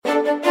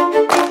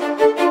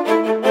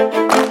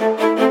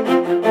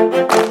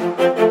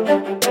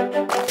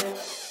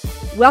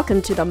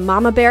Welcome to the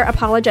Mama Bear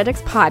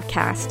Apologetics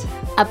Podcast,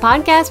 a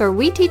podcast where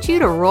we teach you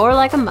to roar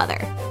like a mother.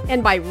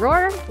 And by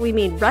roar, we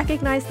mean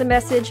recognize the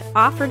message,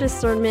 offer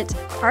discernment,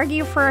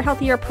 argue for a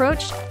healthier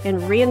approach,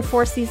 and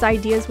reinforce these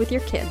ideas with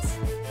your kids.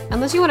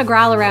 Unless you want to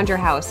growl around your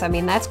house. I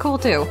mean, that's cool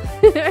too.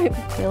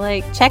 You're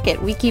like, check it.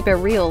 We keep it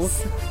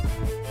reals.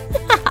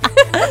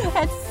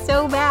 That's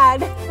so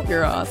bad.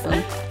 You're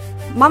awesome.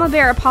 Mama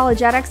Bear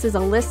Apologetics is a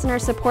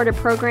listener-supported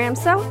program,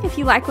 so if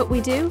you like what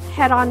we do,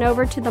 head on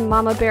over to the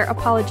Mama Bear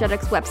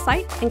Apologetics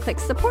website and click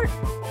support.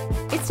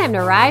 It's time to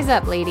rise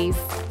up, ladies.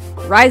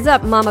 Rise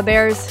up, Mama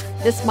Bears.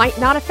 This might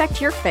not affect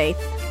your faith,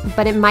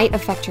 but it might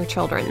affect your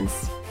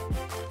children's.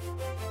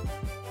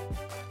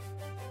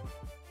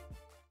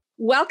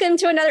 Welcome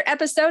to another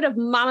episode of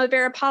Mama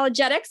Bear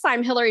Apologetics.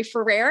 I'm Hillary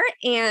Ferrer,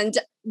 and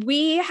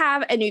we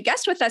have a new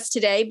guest with us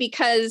today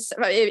because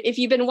if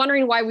you've been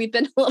wondering why we've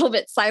been a little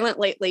bit silent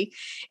lately,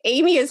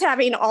 Amy is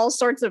having all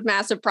sorts of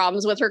massive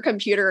problems with her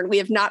computer and we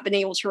have not been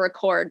able to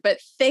record. But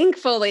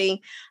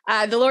thankfully,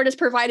 the Lord has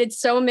provided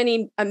so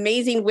many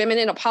amazing women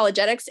in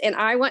apologetics. And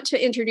I want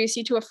to introduce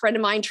you to a friend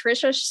of mine,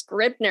 Trisha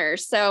Scribner.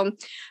 So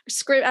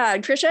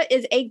Trisha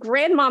is a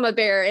grandmama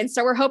bear. And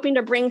so we're hoping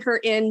to bring her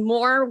in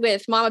more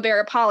with Mama Bear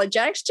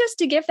Apologetics just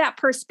to give that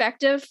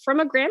perspective from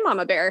a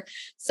grandmama bear.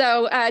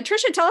 So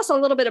Trisha, tell us a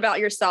little bit about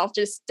yourself,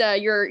 just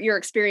your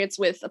experience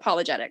with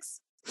apologetics.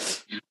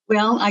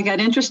 Well, I got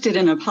interested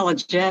in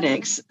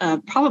apologetics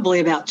probably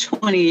about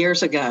 20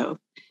 years ago.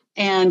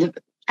 And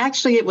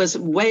actually, it was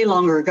way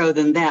longer ago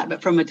than that,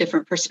 but from a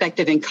different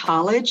perspective in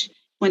college,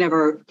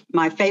 whenever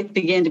my faith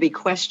began to be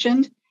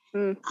questioned,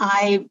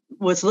 I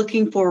was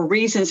looking for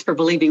reasons for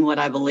believing what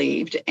I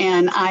believed.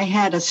 And I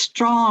had a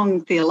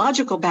strong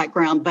theological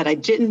background, but I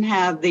didn't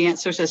have the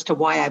answers as to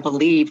why I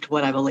believed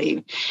what I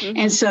believed. Mm-hmm.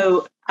 And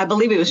so I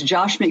believe it was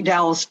Josh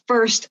McDowell's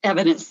first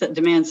Evidence That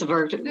Demands a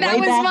Verdict. That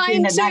was mine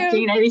in the too.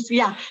 1980s.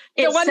 Yeah.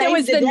 The one that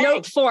was the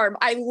note form.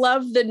 I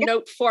love the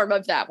note form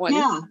of that one.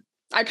 Yeah.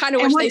 I kind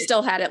of wish they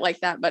still had it like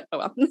that, but oh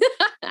well.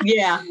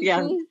 Yeah.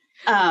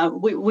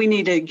 We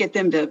need to get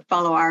them to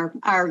follow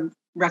our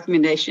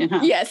recommendation, huh?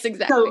 Yes,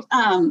 exactly.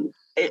 So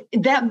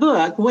that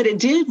book, what it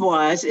did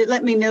was it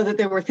let me know that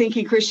there were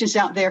thinking Christians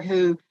out there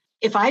who,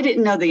 if I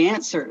didn't know the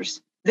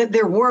answers, that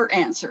there were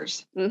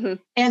answers. Mm-hmm.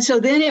 And so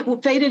then it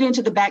faded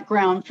into the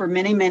background for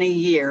many, many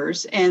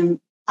years. And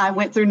I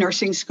went through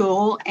nursing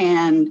school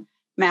and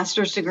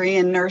master's degree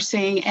in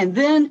nursing. And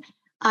then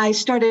I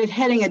started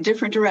heading a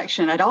different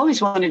direction. I'd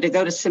always wanted to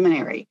go to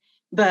seminary.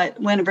 But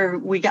whenever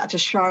we got to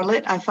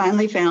Charlotte, I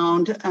finally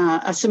found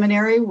a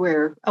seminary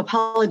where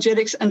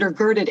apologetics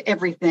undergirded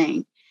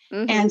everything.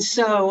 Mm-hmm. And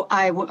so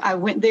I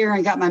went there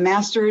and got my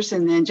master's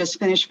and then just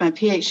finished my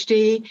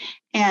PhD.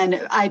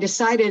 And I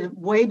decided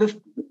way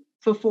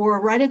before,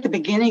 right at the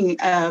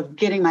beginning of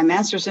getting my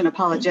master's in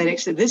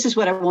apologetics, that this is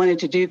what I wanted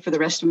to do for the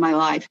rest of my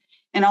life.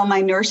 And all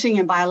my nursing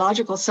and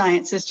biological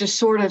sciences just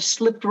sort of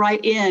slipped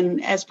right in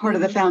as part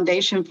of the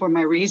foundation for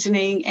my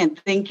reasoning and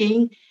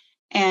thinking.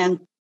 And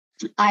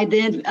I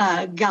then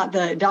got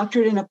the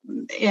doctorate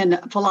in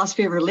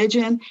philosophy of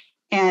religion,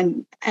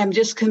 and I'm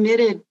just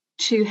committed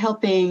to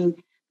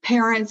helping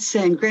parents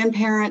and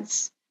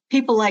grandparents,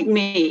 people like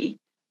me,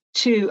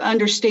 to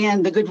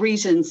understand the good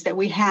reasons that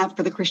we have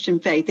for the Christian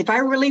faith. If I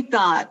really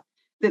thought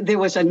that there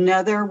was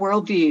another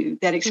worldview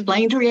that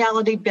explained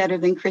reality better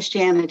than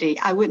Christianity,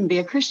 I wouldn't be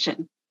a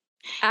Christian.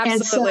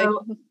 Absolutely. And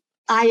so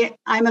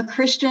I'm a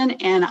Christian,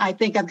 and I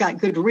think I've got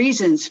good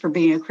reasons for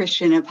being a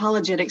Christian.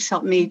 Apologetics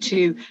helped me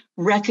to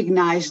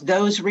recognize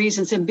those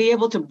reasons and be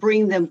able to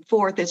bring them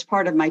forth as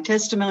part of my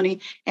testimony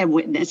and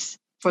witness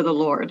for the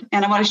Lord.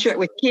 And I want to share it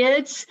with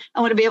kids.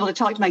 I want to be able to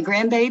talk to my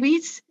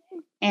grandbabies.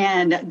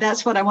 And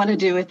that's what I want to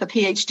do with the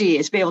PhD,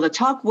 is be able to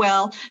talk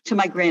well to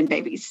my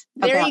grandbabies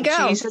about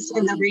Jesus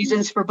and the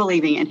reasons for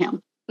believing in him.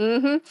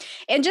 Mm-hmm.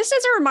 And just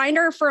as a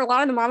reminder for a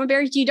lot of the mama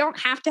bears, you don't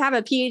have to have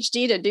a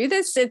PhD to do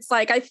this. It's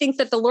like, I think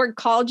that the Lord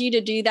called you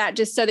to do that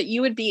just so that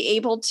you would be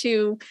able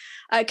to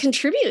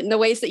contribute in the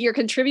ways that you're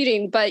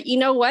contributing. But you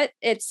know what?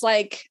 It's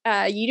like,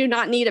 you do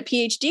not need a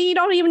PhD. You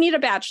don't even need a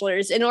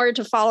bachelor's in order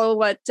to follow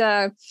what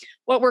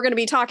we're going to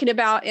be talking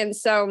about. And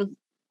so,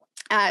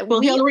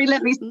 Hillary,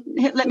 let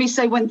me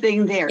say one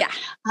thing there. Yeah.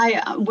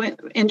 I went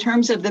in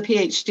terms of the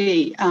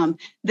PhD,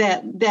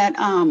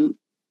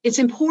 it's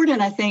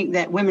important, I think,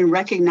 that women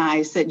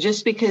recognize that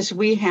just because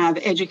we have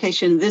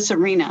education in this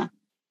arena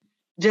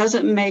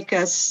doesn't make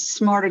us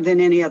smarter than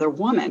any other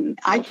woman.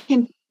 I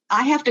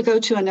have to go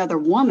to another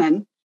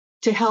woman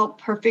to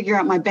help her figure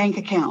out my bank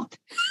account.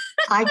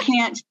 I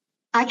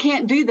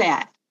can't do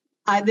that.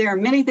 There are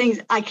many things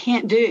I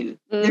can't do.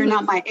 Mm-hmm. They're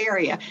not my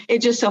area.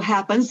 It just so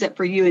happens that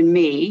for you and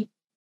me,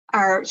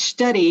 our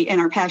study and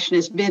our passion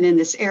has been in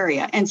this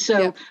area. And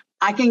so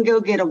I can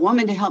go get a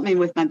woman to help me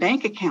with my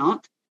bank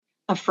account,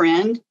 a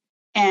friend,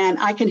 and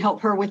I can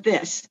help her with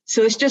this.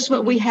 So it's just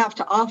what we have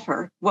to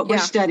offer, what we're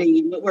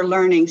studying and what we're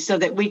learning, so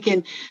that we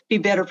can be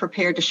better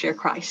prepared to share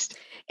Christ.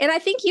 And I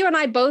think you and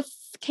I both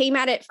came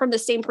at it from the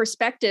same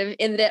perspective,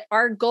 in that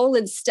our goal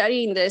in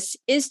studying this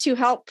is to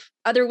help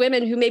other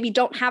women who maybe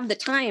don't have the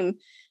time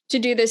to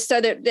do this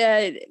so that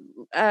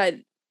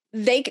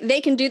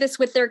they can do this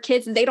with their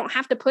kids, and they don't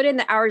have to put in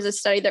the hours of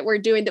study that we're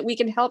doing, that we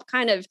can help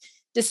kind of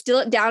distill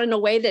it down in a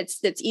way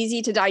that's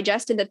easy to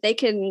digest and that they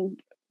can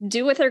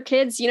do with their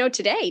kids,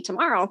 today,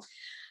 tomorrow.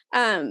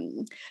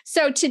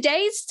 So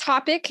today's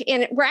topic,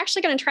 and we're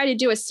actually going to try to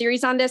do a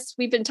series on this.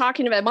 We've been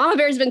talking about, Mama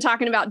Bear's been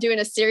talking about doing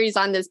a series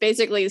on this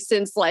basically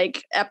since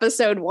like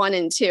episode 1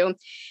 and 2.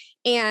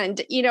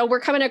 And, we're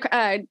coming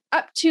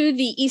up to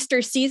the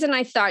Easter season.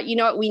 I thought,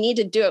 what, we need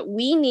to do it.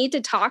 We need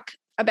to talk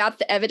about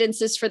the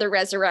evidences for the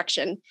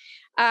resurrection.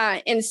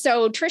 And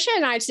so Trisha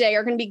and I today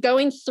are going to be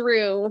going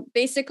through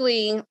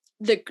basically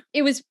the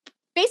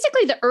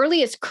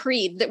earliest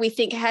creed that we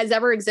think has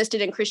ever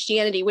existed in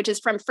Christianity, which is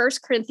from 1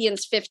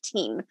 Corinthians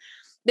 15,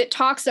 that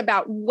talks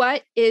about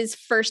what is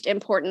first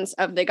importance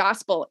of the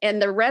gospel. And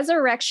the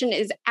resurrection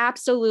is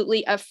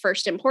absolutely of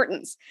first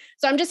importance.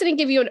 So I'm just going to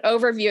give you an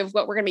overview of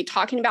what we're going to be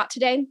talking about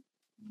today.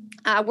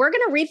 We're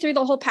going to read through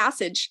the whole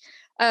passage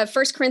of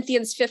 1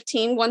 Corinthians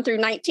 15, 1 through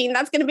 19.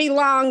 That's going to be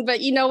long,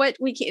 but you know what?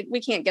 We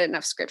can't get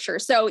enough scripture.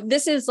 So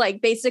this is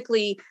like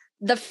basically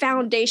the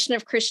foundation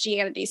of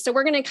Christianity. So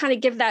we're going to kind of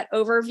give that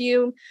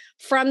overview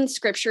from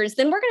scriptures.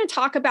 Then we're going to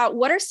talk about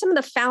what are some of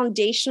the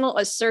foundational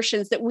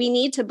assertions that we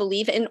need to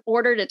believe in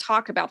order to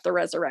talk about the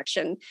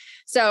resurrection.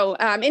 So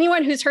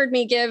anyone who's heard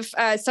me give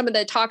some of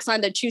the talks on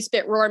the chew,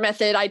 spit, roar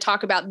method, I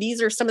talk about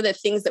these are some of the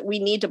things that we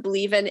need to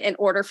believe in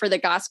order for the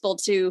gospel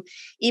to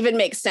even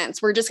make sense.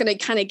 We're just going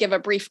to kind of give a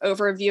brief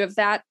overview of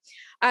that.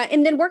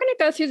 And then we're going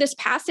to go through this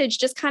passage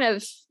just kind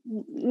of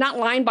not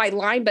line by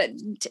line, but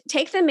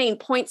take the main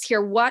points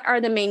here. What are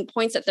the main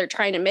points that they're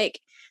trying to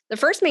make? The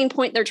first main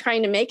point they're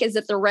trying to make is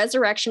that the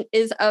resurrection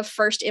is of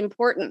first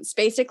importance.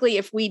 Basically,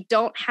 if we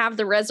don't have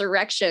the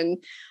resurrection,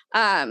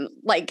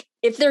 like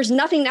if there's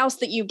nothing else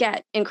that you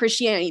get in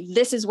Christianity,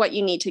 this is what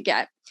you need to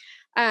get.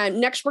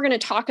 Next, we're going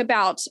to talk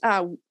about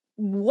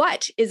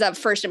what is of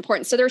first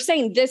importance. So they're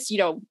saying this,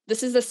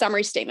 this is the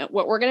summary statement.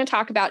 What we're going to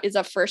talk about is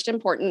of first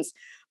importance.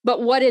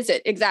 But what is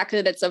it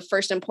exactly that's of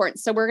first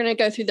importance? So we're going to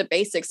go through the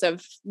basics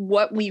of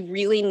what we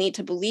really need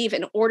to believe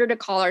in order to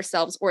call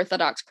ourselves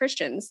Orthodox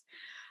Christians.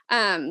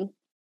 And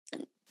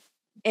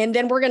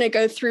then we're going to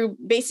go through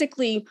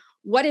basically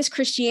what is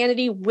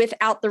Christianity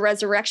without the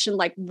resurrection?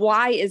 Like,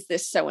 why is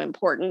this so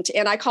important?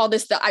 And I call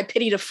this the I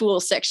pity the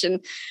fool section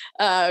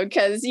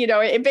because,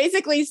 it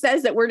basically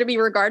says that we're to be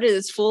regarded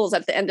as fools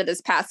at the end of this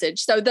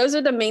passage. So those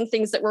are the main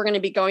things that we're going to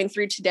be going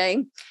through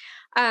today.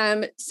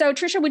 So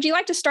Trisha, would you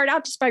like to start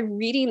out just by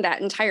reading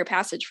that entire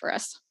passage for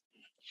us?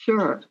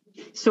 Sure.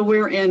 So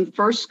we're in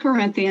 1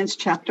 Corinthians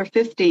chapter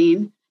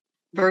 15,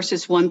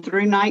 verses 1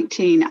 through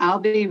 19. I'll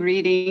be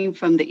reading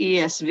from the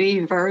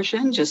ESV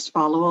version. Just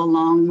follow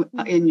along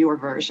in your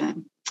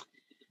version.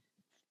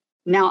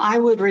 Now, I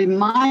would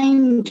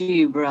remind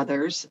you,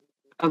 brothers,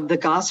 of the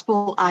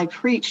gospel I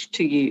preached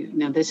to you.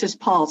 Now, this is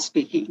Paul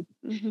speaking,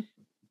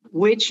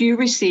 which you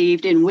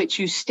received, in which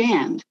you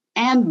stand,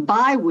 and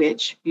by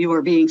which you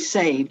are being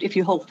saved, if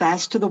you hold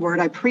fast to the word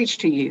I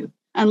preached to you,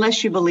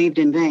 unless you believed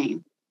in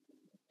vain.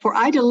 For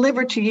I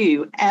delivered to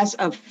you as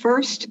of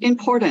first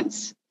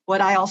importance what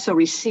I also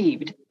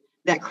received,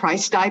 that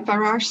Christ died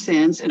for our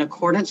sins in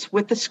accordance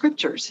with the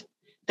scriptures,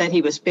 that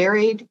he was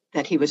buried,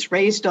 that he was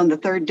raised on the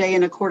third day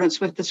in accordance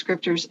with the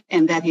scriptures,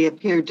 and that he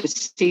appeared to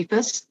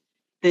Cephas,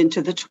 then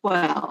to the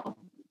 12.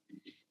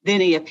 Then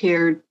he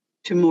appeared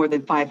to more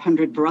than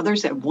 500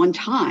 brothers at one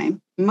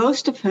time,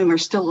 most of whom are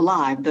still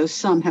alive, though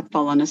some have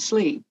fallen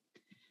asleep.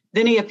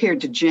 Then he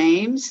appeared to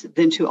James,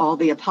 then to all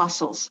the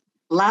apostles.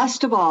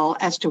 Last of all,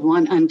 as to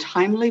one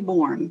untimely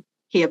born,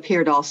 he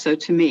appeared also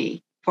to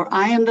me. For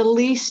I am the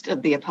least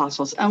of the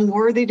apostles,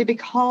 unworthy to be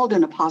called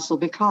an apostle,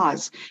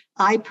 because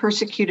I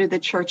persecuted the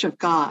church of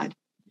God.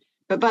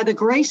 But by the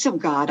grace of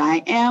God, I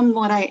am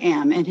what I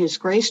am, and his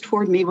grace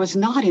toward me was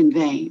not in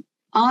vain.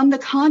 On the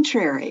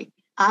contrary,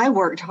 I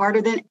worked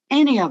harder than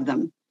any of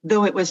them,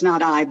 though it was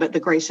not I, but the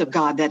grace of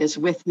God that is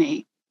with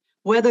me.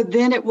 Whether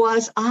then it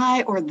was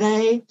I or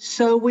they,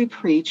 so we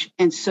preach,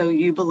 and so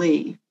you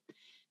believe.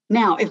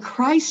 Now, if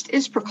Christ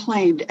is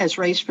proclaimed as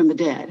raised from the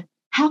dead,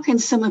 how can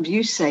some of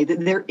you say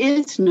that there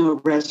is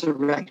no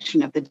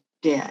resurrection of the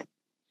dead?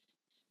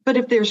 But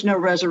if there's no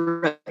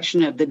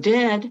resurrection of the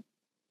dead,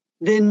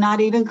 then not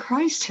even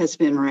Christ has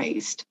been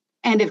raised.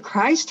 And if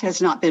Christ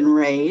has not been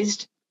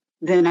raised,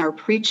 then our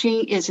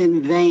preaching is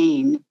in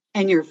vain,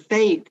 and your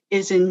faith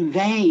is in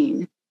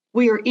vain.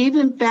 We are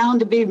even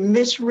found to be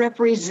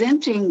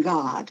misrepresenting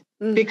God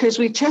because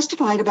we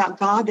testified about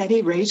God that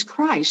he raised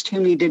Christ,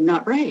 whom he did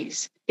not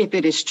raise, if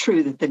it is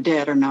true that the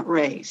dead are not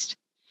raised.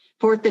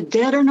 For if the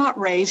dead are not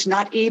raised,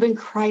 not even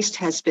Christ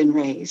has been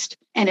raised.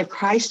 And if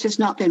Christ has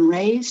not been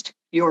raised,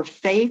 your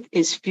faith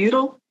is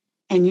futile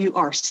and you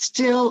are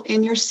still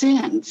in your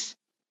sins.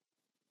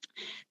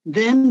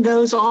 Then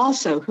those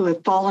also who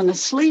have fallen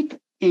asleep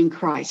in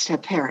Christ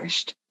have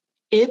perished.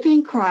 If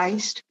in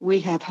Christ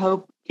we have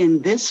hope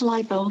in this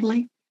life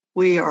only,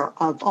 we are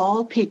of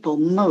all people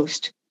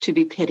most to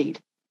be pitied.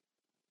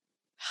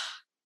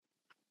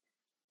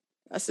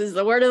 This is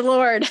the word of the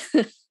Lord.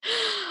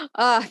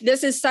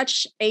 This is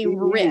such a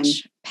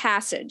rich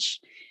passage.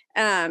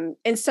 And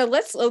so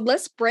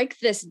let's break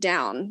this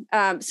down.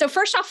 So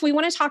first off, we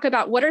want to talk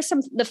about what are some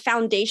of the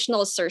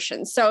foundational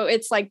assertions. So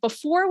it's like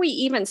before we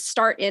even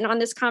start in on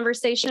this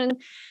conversation,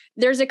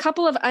 there's a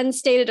couple of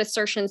unstated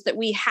assertions that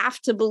we have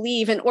to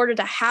believe in order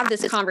to have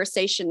this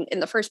conversation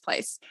in the first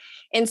place.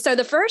 And so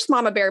the first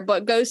Mama Bear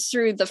book goes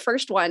through the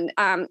first one,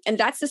 and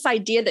that's this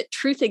idea that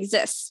truth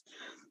exists.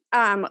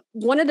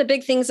 One of the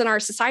big things in our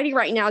society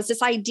right now is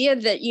this idea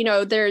that,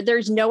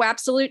 there's no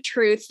absolute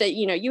truth, that,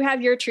 you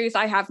have your truth,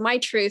 I have my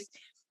truth.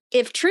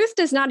 If truth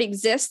does not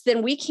exist,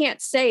 then we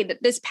can't say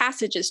that this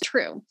passage is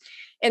true.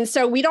 And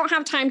so we don't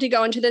have time to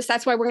go into this.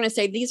 That's why we're going to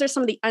say these are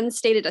some of the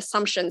unstated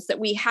assumptions that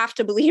we have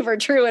to believe are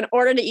true in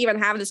order to even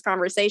have this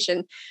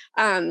conversation.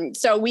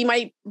 So we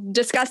might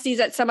discuss these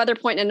at some other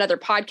point in another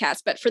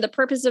podcast, but for the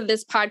purpose of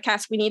this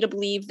podcast, we need to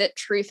believe that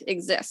truth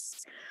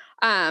exists.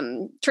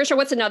 Trisha,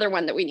 what's another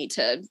one that we need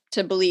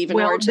to believe in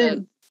order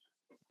to?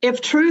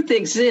 If truth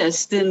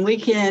exists, then we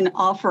can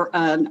offer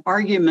an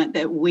argument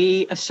that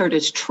we assert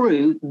as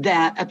true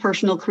that a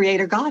personal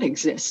creator God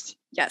exists.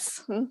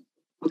 Yes.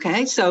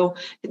 Okay, so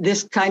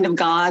this kind of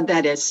God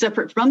that is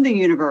separate from the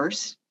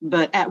universe,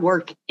 but at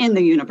work in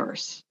the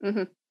universe.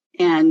 Mm-hmm.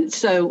 And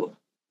so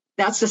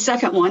that's the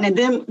second one. And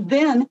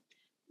then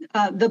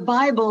the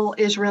Bible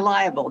is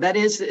reliable. That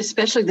is,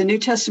 especially the New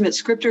Testament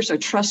scriptures are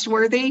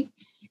trustworthy,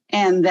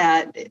 and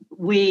that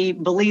we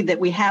believe that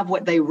we have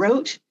what they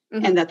wrote,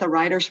 mm-hmm. and that the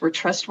writers were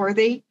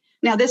trustworthy.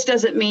 Now, this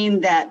doesn't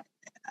mean that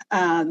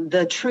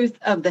the truth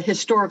of the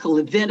historical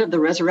event of the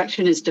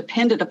resurrection is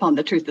dependent upon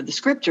the truth of the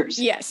scriptures.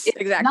 Yes,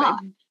 exactly.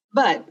 Not.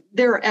 But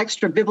there are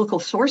extra biblical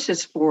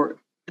sources for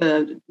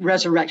the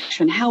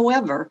resurrection.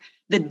 However,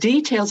 the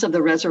details of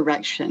the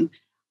resurrection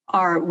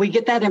we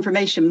get that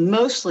information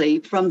mostly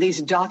from these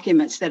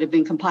documents that have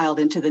been compiled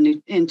into the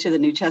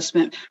New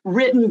Testament,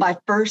 written by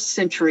first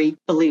century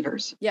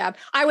believers. Yeah,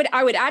 I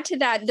would add to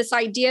that this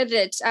idea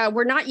that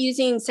we're not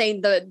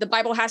saying the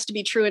Bible has to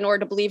be true in order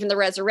to believe in the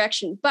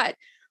resurrection, but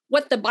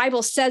what the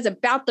Bible says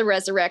about the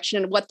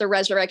resurrection and what the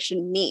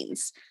resurrection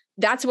means.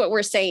 That's what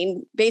we're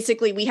saying.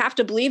 Basically, we have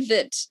to believe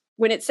that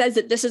when it says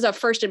that this is of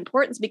first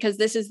importance because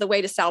this is the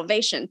way to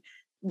salvation.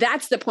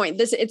 That's the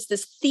point. It's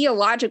this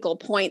theological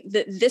point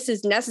that this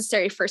is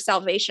necessary for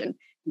salvation.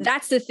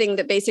 That's the thing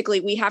that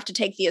basically we have to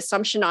take the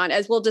assumption on.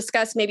 As we'll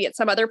discuss maybe at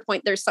some other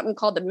point, there's something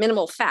called the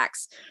minimal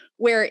facts,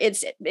 where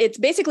it's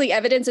basically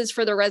evidences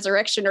for the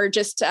resurrection, or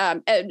just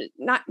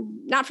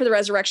not for the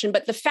resurrection,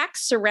 but the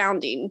facts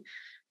surrounding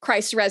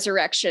Christ's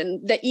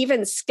resurrection that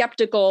even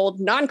skeptical,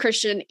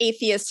 non-Christian,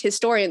 atheist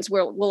historians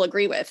will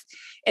agree with.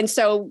 And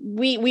so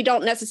we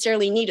don't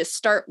necessarily need to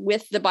start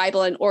with the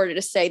Bible in order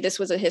to say this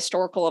was a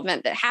historical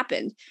event that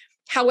happened.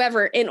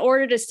 However, in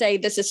order to say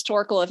this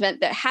historical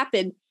event that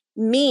happened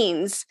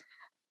means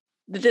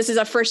that this is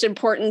of first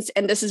importance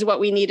and this is what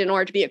we need in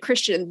order to be a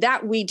Christian,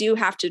 that we do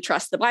have to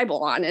trust the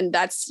Bible on. And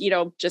that's,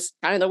 just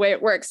kind of the way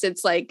it works.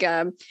 It's like,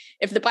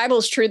 if the Bible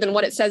is true, then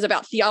what it says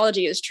about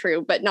theology is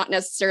true, but not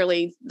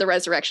necessarily the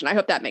resurrection. I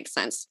hope that makes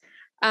sense.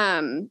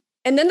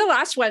 And then the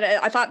last one,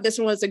 I thought this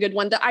one was a good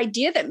one, the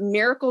idea that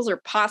miracles are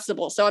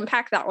possible. So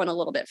unpack that one a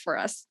little bit for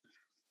us.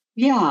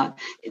 Yeah.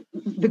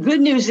 The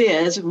good news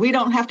is we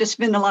don't have to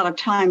spend a lot of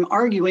time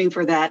arguing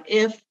for that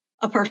if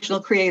a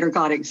personal creator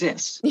God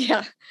exists.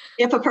 Yeah.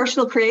 If a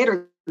personal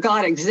creator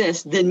God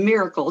exists, then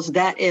miracles,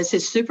 that is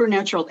his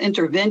supernatural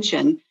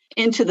intervention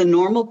into the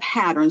normal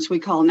patterns we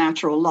call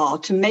natural law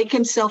to make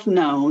himself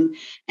known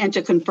and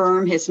to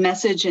confirm his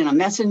message in a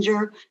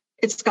messenger,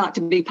 it's got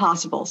to be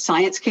possible.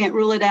 Science can't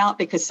rule it out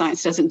because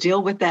science doesn't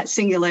deal with that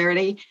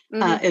singularity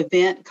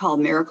event called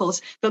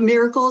miracles. But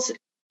miracles,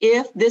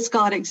 if this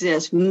God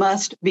exists,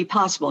 must be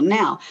possible.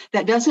 Now,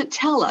 that doesn't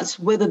tell us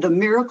whether the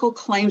miracle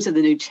claims of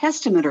the New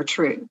Testament are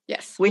true.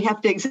 Yes. We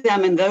have to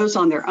examine those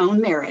on their own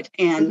merit,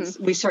 and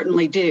we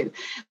certainly do.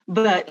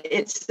 But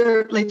it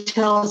certainly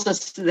tells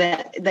us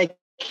that they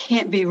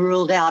can't be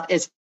ruled out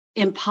as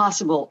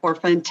impossible or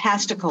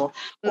fantastical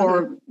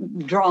or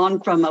drawn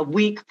from a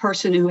weak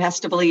person who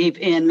has to believe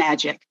in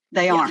magic.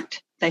 They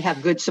aren't. They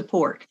have good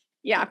support.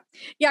 Yeah.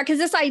 Yeah. Because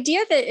this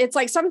idea that it's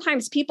like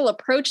sometimes people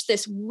approach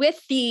this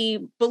with the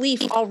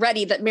belief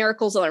already that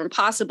miracles are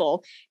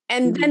impossible.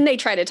 And then they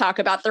try to talk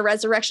about the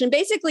resurrection.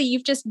 Basically,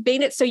 you've just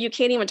made it so you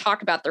can't even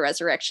talk about the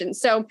resurrection.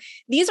 So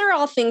these are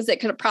all things that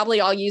could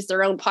probably all use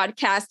their own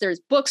podcast. There's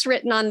books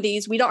written on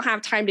these. We don't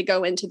have time to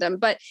go into them.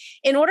 But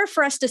in order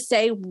for us to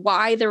say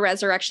why the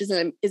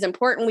resurrection is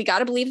important, we got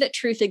to believe that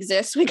truth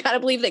exists. We got to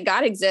believe that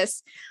God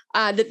exists,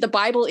 that the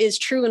Bible is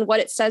true in what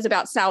it says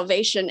about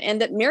salvation,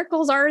 and that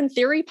miracles are in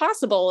theory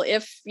possible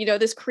if,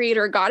 this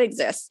creator God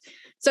exists.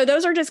 So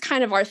those are just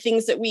kind of our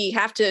things that we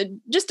have to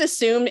just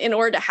assume in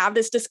order to have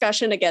this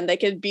discussion. Again, they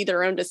could be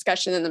their own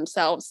discussion in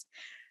themselves.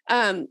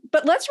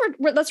 But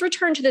let's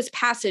return to this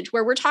passage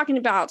where we're talking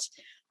about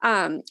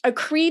a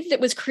creed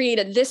that was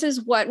created. This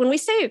is when we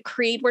say a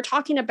creed, we're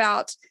talking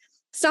about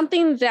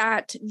something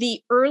that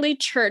the early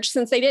church,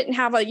 since they didn't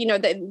have they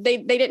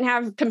didn't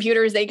have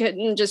computers, they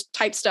couldn't just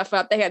type stuff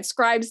up. They had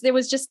scribes. There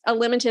was just a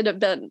limited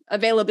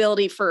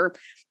availability for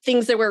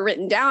things that were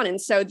written down.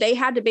 And so they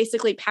had to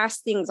basically pass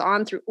things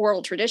on through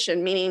oral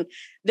tradition, meaning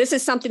this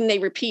is something they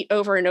repeat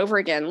over and over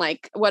again.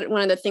 Like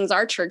one of the things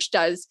our church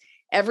does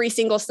every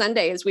single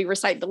Sunday is we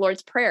recite the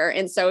Lord's Prayer.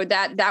 And so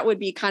that would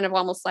be kind of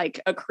almost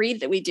like a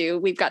creed that we do.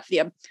 We've got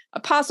the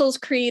Apostles'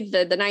 Creed,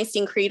 the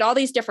Nicene Creed, all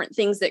these different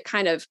things that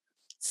kind of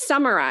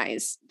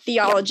summarize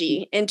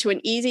theology into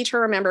an easy to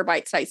remember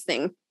bite-sized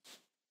thing.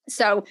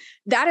 So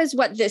that is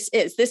what this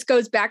is. This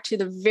goes back to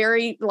the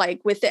very,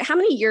 how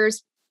many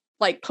years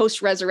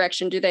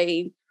post-resurrection do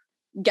they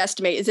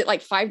guesstimate? Is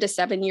it 5 to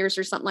 7 years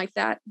or something like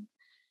that?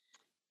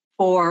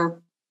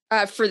 For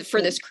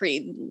this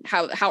creed,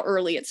 how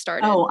early it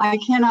started? Oh, I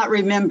cannot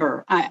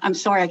remember. I'm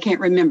sorry, I can't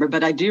remember,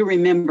 but I do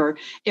remember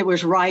it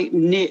was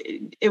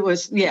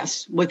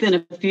within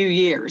a few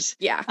years.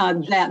 Yeah.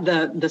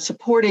 That the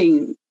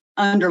supporting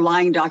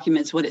underlying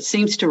documents, what it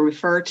seems to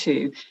refer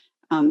to,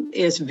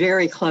 is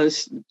very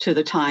close to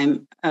the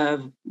time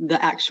of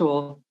the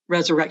actual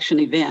resurrection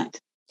event.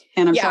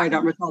 And I'm sorry, I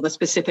don't recall the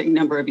specific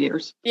number of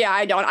years. Yeah,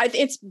 I don't.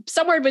 It's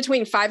somewhere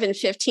between 5 and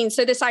 15.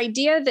 So this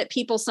idea that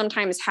people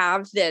sometimes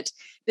have, that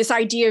this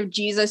idea of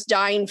Jesus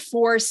dying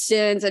for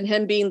sins and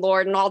him being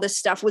Lord and all this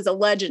stuff was a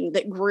legend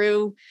that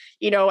grew,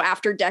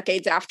 after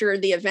decades after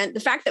the event. The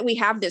fact that we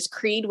have this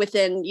creed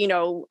within,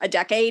 a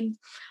decade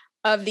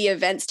of the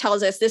events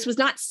tells us this was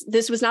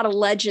not a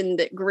legend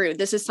that grew.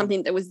 This is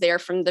something that was there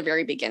from the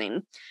very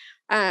beginning.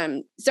 So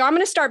I'm going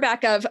to start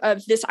back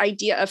of this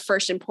idea of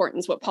first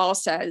importance, what Paul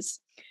says,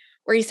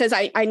 where he says,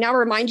 I now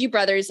remind you,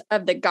 brothers,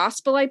 of the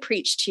gospel I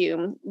preached to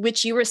you,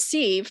 which you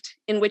received,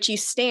 in which you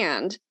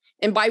stand,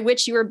 and by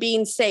which you are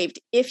being saved,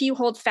 if you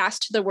hold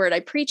fast to the word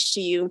I preached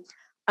to you,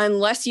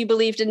 unless you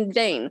believed in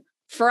vain.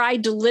 For I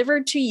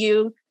delivered to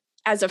you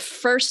as of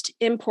first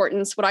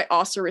importance what I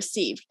also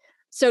received.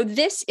 So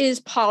this is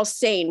Paul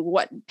saying,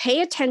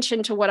 pay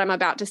attention to what I'm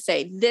about to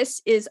say.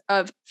 This is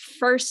of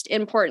first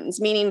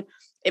importance, meaning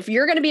if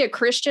you're going to be a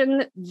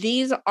Christian,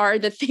 these are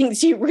the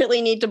things you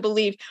really need to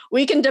believe.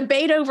 We can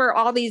debate over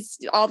all these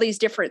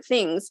different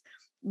things,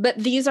 but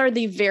these are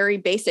the very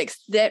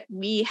basics that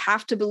we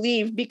have to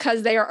believe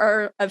because they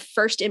are of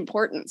first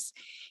importance.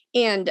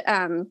 And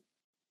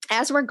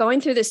as we're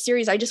going through this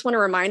series, I just want to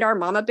remind our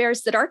mama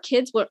bears that our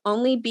kids will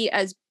only be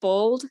as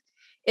bold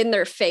in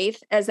their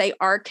faith as they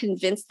are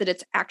convinced that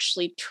it's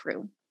actually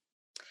true.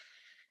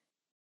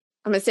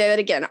 I'm going to say that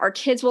again. Our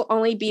kids will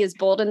only be as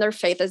bold in their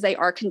faith as they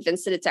are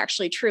convinced that it's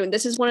actually true. And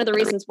this is one of the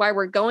reasons why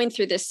we're going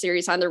through this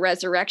series on the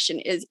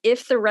resurrection, is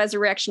if the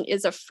resurrection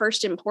is of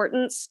first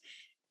importance,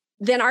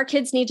 then our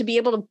kids need to be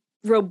able to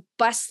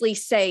robustly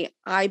say,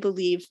 I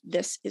believe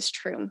this is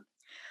true.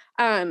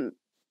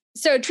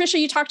 So Tricia,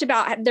 you talked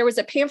about, there was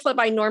a pamphlet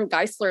by Norm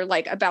Geisler,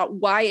 about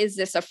why is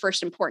this of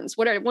first importance?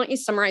 Why don't you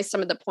summarize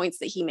some of the points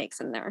that he makes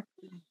in there?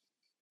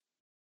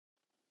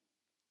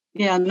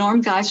 Yeah,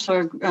 Norm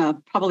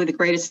Geisler, probably the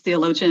greatest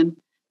theologian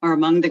or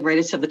among the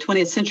greatest of the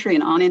 20th century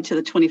and on into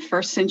the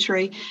 21st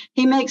century.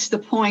 He makes the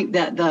point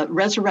that the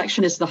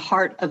resurrection is the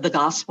heart of the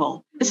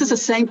gospel. This is the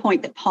same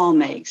point that Paul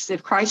makes.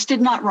 If Christ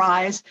did not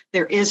rise,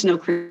 there is no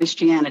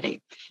Christianity.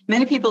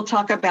 Many people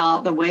talk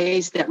about the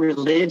ways that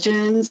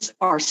religions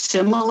are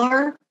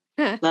similar.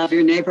 Love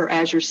your neighbor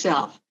as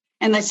yourself.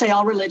 And they say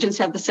all religions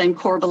have the same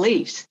core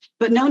beliefs.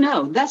 But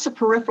no, that's a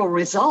peripheral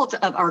result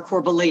of our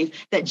core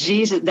belief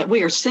that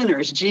we are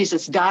sinners.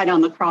 Jesus died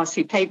on the cross.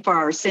 He paid for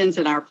our sins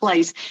in our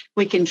place.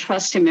 We can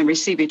trust him and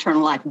receive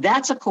eternal life.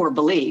 That's a core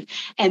belief.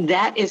 And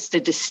that is the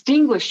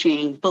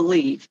distinguishing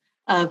belief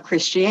of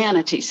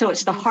Christianity. So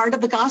it's the heart of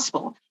the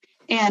gospel.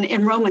 And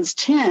in Romans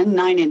 10,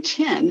 9 and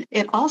 10,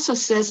 it also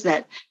says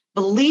that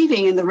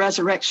believing in the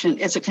resurrection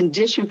is a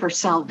condition for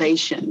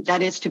salvation.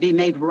 That is to be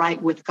made right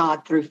with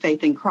God through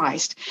faith in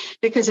Christ.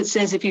 Because it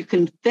says, if you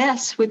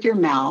confess with your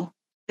mouth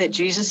that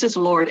Jesus is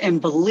Lord and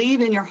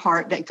believe in your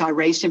heart that God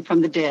raised him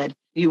from the dead,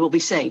 you will be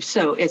saved.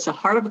 So it's a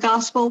heart of the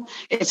gospel.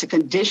 It's a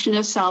condition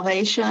of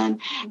salvation.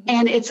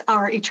 And it's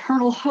our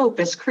eternal hope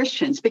as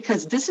Christians,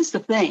 because this is the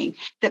thing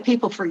that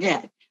people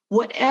forget.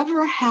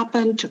 Whatever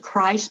happened to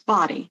Christ's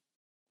body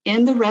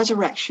in the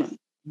resurrection,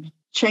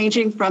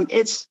 changing from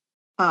its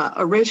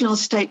original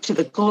state to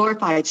the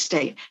glorified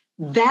state,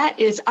 that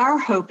is our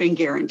hope and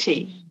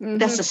guarantee.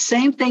 That's the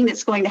same thing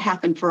that's going to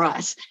happen for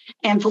us.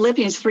 And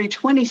Philippians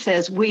 3:20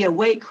 says, we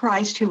await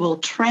Christ who will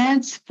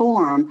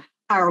transform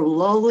our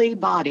lowly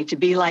body to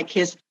be like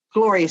his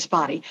glorious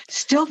body,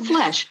 still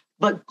flesh,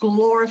 but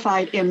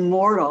glorified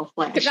immortal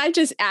flesh. Could I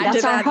just add That's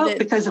to that? Our hope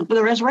because of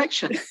the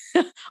resurrection.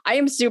 I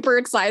am super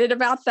excited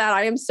about that.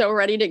 I am so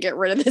ready to get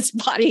rid of this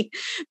body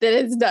that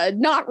has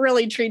not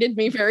really treated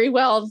me very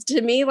well.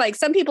 To me,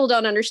 some people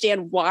don't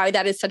understand why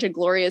that is such a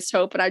glorious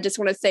hope. And I just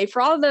want to say,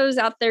 for all of those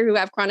out there who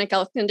have chronic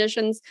health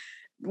conditions,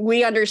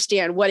 we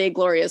understand what a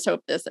glorious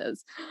hope this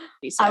is.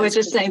 I was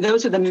just saying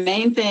those are the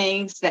main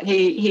things that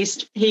he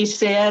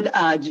said.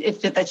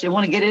 That you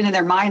want to get into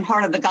their mind,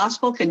 heart of the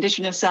gospel,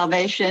 condition of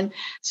salvation,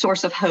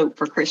 source of hope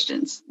for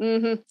Christians.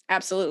 Mm-hmm.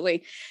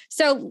 Absolutely.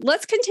 So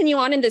let's continue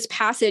on in this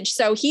passage.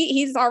 So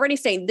he's already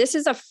saying this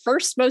is of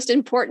first most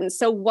importance.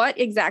 So what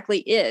exactly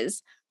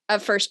is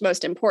of first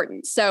most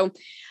importance? So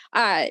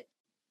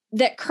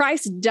that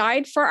Christ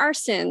died for our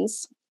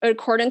sins in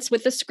accordance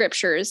with the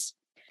scriptures,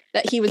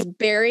 that he was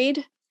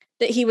buried,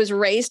 that he was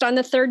raised on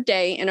the third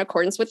day in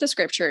accordance with the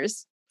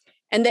scriptures,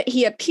 and that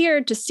he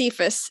appeared to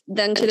Cephas,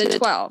 then to the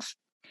 12.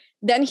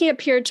 Then he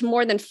appeared to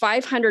more than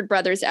 500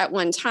 brothers at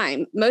one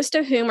time, most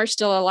of whom are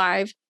still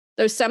alive,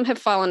 though some have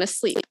fallen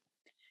asleep.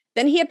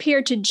 Then he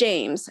appeared to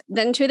James,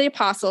 then to the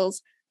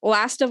apostles.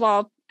 Last of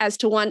all, as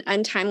to one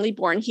untimely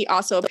born, he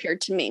also appeared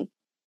to me.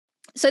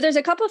 So there's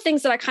a couple of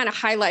things that I kind of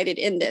highlighted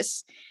in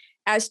this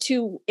as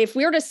to, if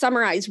we were to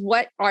summarize,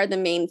 what are the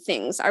main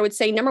things? I would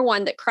say, number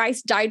one, that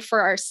Christ died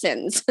for our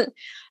sins.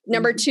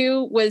 Number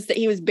two was that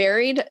he was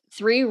buried.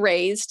 3,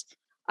 raised.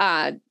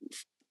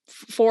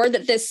 4,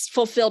 that this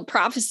fulfilled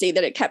prophecy,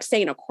 that it kept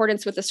saying in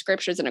accordance with the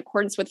scriptures, in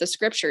accordance with the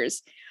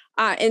scriptures.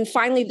 And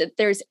finally, that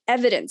there's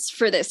evidence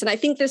for this. And I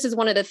think this is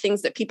one of the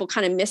things that people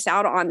kind of miss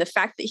out on, the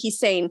fact that he's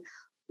saying,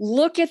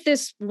 look at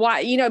this.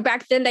 Why,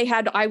 back then they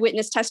had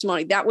eyewitness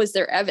testimony. That was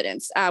their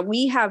evidence.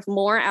 We have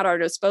more at our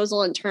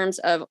disposal in terms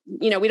of,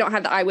 we don't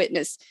have the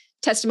eyewitness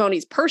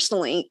testimonies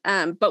personally,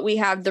 but we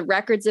have the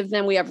records of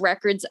them. We have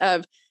records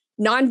of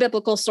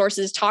non-biblical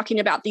sources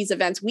talking about these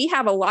events. We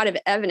have a lot of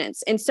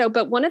evidence. And so,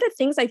 but one of the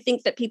things I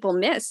think that people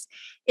miss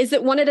is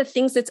that one of the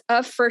things that's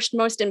of first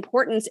most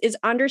importance is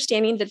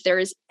understanding that there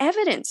is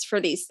evidence for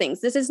these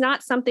things. This is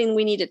not something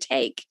we need to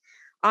take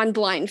on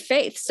blind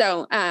faith.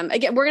 So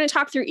again, we're going to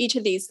talk through each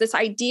of these. This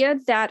idea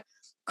that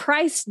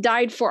Christ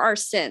died for our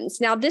sins.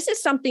 Now, this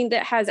is something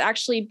that has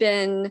actually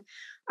been,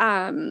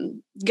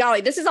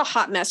 this is a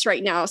hot mess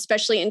right now,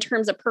 especially in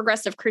terms of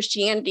progressive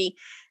Christianity,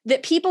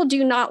 that people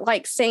do not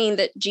like saying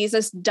that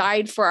Jesus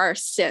died for our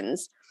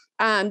sins.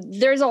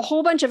 There's a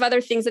whole bunch of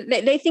other things that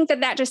they think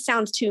that just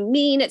sounds too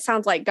mean. It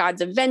sounds like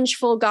God's a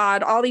vengeful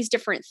God, all these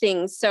different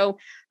things. So,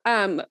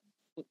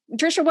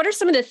 Trisha, what are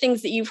some of the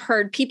things that you've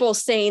heard people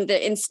saying,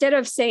 that instead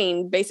of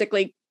saying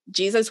basically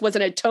Jesus was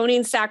an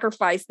atoning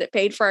sacrifice that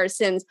paid for our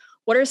sins,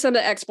 what are some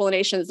of the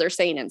explanations they're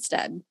saying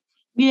instead?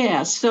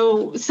 Yeah,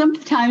 so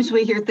sometimes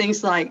we hear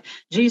things like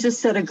Jesus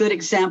set a good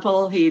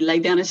example. He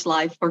laid down his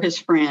life for his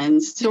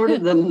friends, sort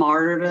of the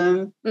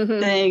martyrdom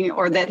thing,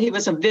 or that he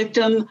was a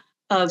victim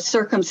of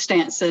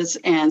circumstances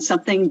and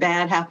something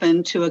bad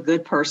happened to a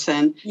good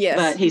person,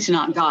 but he's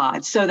not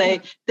God. So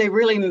they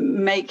really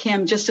make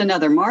him just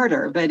another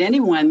martyr, but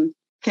anyone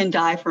can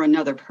die for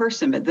another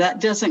person, but that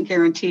doesn't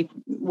guarantee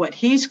what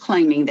he's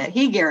claiming that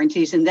he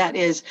guarantees, and that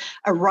is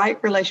a right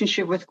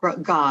relationship with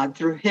God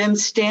through him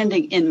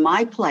standing in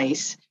my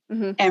place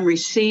and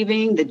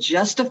receiving the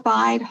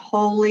justified,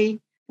 holy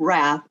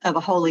wrath of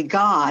a holy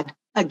God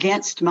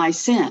against my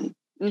sin.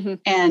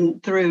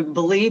 And through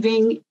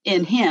believing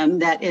in him,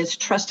 that is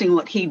trusting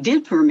what he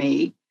did for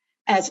me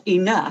as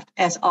enough,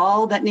 as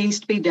all that needs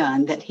to be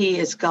done, that he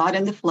is God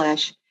in the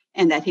flesh,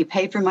 and that he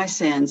paid for my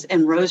sins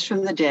and rose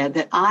from the dead,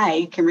 that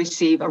I can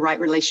receive a right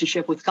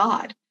relationship with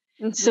God.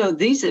 So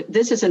this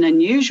is an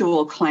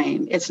unusual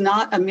claim. It's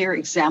not a mere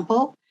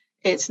example.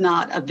 It's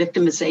not a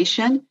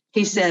victimization.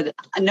 He said,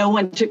 no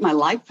one took my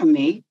life from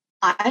me.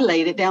 I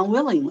laid it down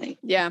willingly.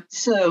 Yeah.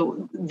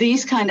 So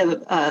these kind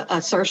of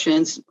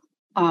assertions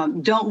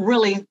don't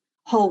really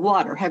hold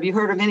water. Have you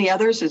heard of any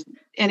others? Does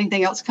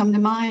anything else come to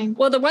mind?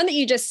 Well, the one that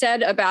you just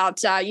said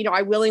about,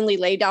 I willingly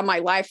lay down my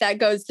life, that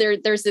goes there.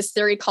 There's this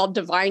theory called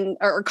divine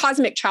or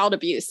cosmic child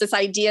abuse. This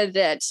idea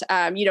that,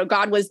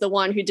 God was the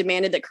one who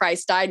demanded that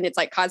Christ died, and it's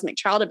like cosmic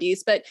child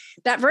abuse. But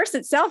that verse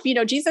itself,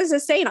 Jesus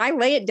is saying, I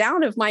lay it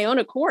down of my own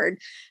accord.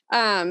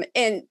 So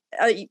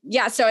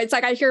it's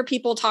like, I hear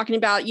people talking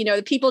about,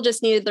 the people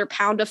just needed their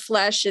pound of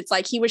flesh. It's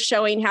like he was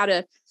showing how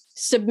to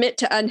submit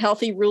to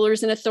unhealthy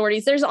rulers and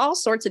authorities. There's all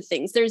sorts of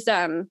things. There's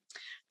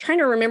trying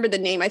to remember the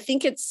name. I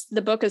think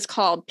the book is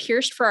called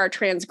Pierced for Our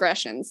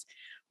Transgressions,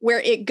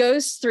 where it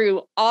goes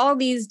through all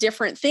these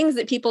different things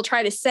that people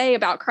try to say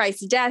about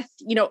Christ's death,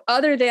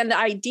 other than the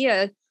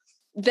idea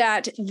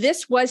that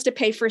this was to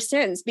pay for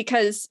sins,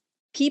 because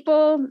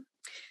people,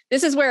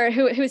 this is where,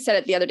 who said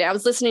it the other day? I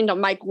was listening to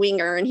Mike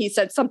Winger, and he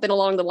said something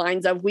along the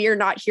lines of, we are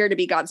not here to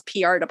be God's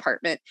PR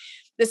department.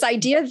 This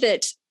idea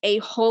that a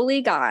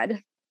holy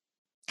God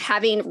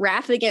having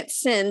wrath against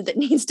sin that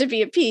needs to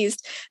be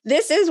appeased.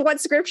 This is what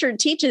scripture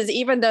teaches,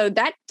 even though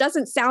that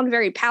doesn't sound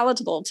very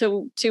palatable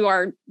to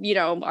our,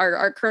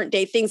 our current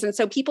day things. And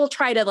so people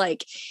try to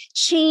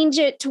change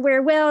it to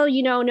where,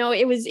 no,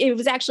 it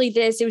was actually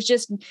this, it was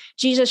just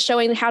Jesus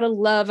showing how to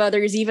love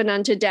others, even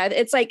unto death.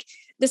 It's like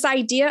this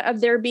idea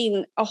of there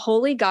being a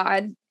holy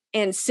God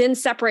and sin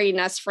separating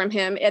us from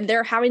him, and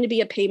there having to be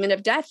a payment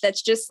of death.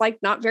 That's just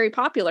not very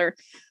popular.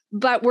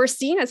 But we're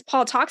seeing, as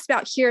Paul talks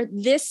about here,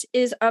 this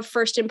is of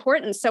first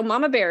importance. So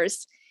Mama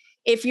Bears,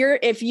 if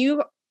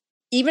you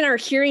even are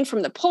hearing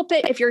from the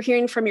pulpit, if you're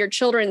hearing from your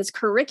children's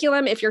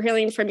curriculum, if you're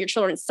hearing from your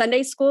children's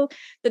Sunday school,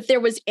 that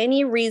there was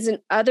any reason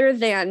other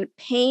than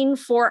paying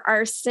for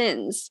our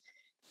sins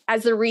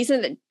as the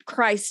reason that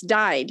Christ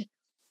died,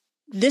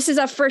 this is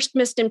of first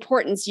most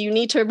importance. You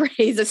need to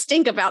raise a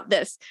stink about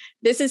this.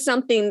 This is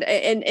something,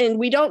 and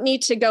we don't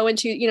need to go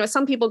into,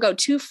 some people go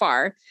too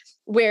far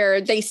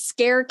where they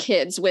scare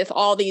kids with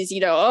all these,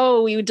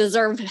 oh, you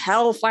deserve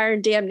hell, fire,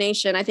 and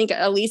damnation. I think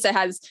Elisa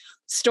has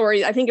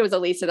stories. I think it was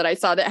Elisa that I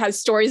saw that has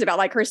stories about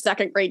like her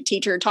second grade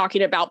teacher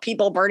talking about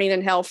people burning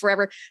in hell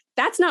forever.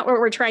 That's not what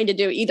we're trying to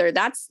do either.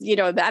 That's,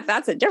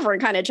 that's a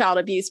different kind of child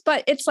abuse,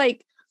 but it's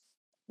like,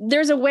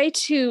 there's a way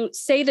to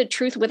say the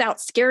truth without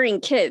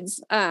scaring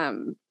kids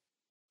in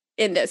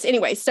this.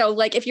 Anyway, so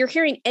like if you're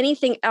hearing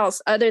anything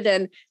else other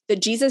than that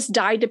Jesus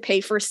died to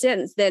pay for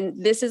sins, then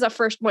this is of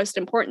first most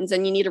importance,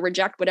 and you need to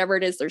reject whatever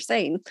it is they're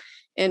saying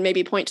and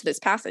maybe point to this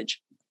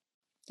passage.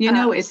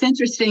 It's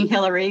interesting,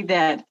 Hillary,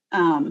 that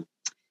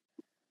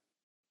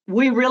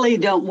we really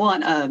don't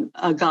want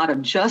a God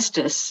of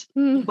justice.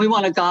 We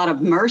want a God of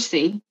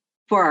mercy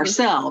for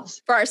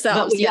ourselves.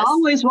 But we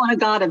always want a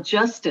God of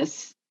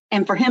justice,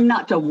 and for him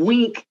not to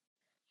wink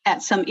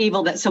at some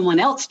evil that someone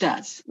else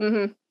does.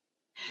 Mm-hmm.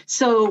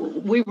 So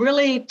we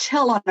really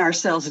tell on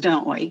ourselves,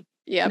 don't we?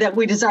 Yeah. That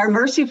we desire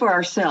mercy for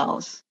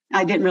ourselves.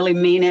 I didn't really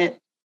mean it.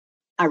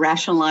 I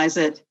rationalize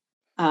it.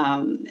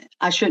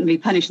 I shouldn't be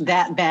punished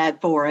that bad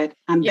for it.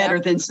 I'm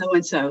better than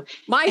so-and-so.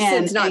 My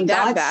sin's not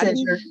that bad.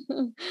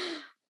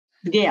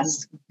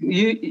 Yes.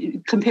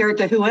 You compare it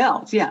to who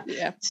else? Yeah.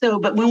 So,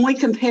 but when we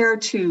compare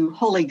to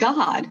holy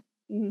God,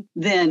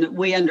 then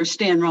we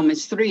understand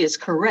Romans 3 is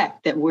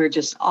correct, that we're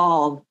just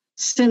all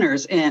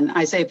sinners in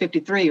Isaiah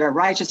 53. Our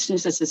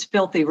righteousness is as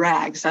filthy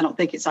rags. I don't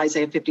think it's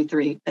Isaiah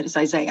 53, but it's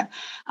Isaiah.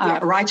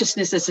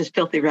 Righteousness is as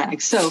filthy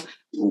rags. So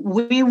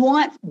we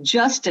want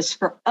justice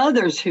for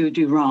others who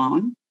do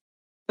wrong,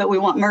 but we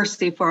want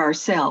mercy for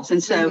ourselves.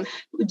 And so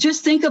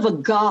just think of a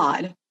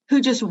God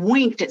who just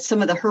winked at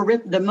some of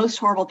the most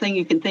horrible thing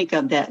you can think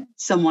of that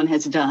someone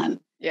has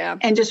done. Yeah.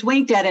 And just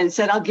winked at it and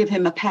said, I'll give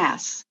him a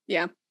pass.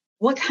 Yeah.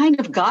 What kind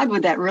of God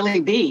would that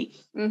really be?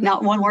 Mm-hmm.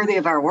 Not one worthy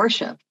of our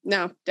worship.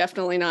 No,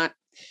 definitely not.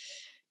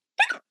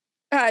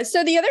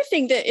 So the other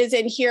thing that is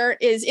in here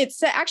is it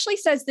actually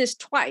says this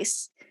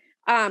twice,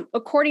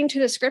 according to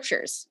the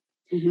scriptures.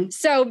 Mm-hmm.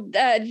 So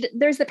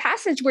there's the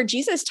passage where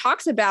Jesus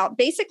talks about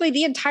basically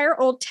the entire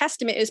Old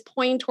Testament is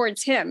pointing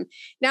towards him.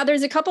 Now,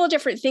 there's a couple of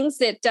different things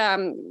that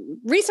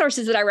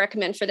resources that I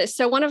recommend for this.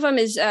 So one of them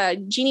is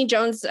Jeannie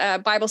Jones'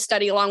 Bible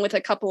study, along with a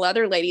couple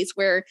other ladies,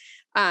 where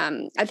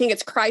I think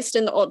it's Christ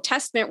in the Old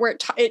Testament, where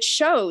it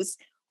shows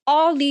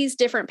all these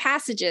different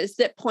passages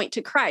that point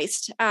to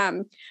Christ.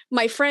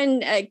 My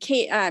friend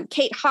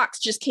Kate Hawks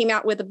just came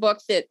out with a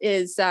book that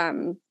is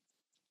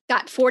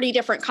got 40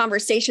 different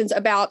conversations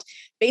about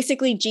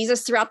basically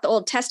Jesus throughout the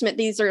Old Testament.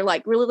 These are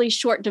like really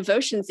short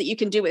devotions that you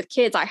can do with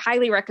kids. I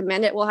highly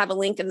recommend it. We'll have a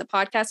link in the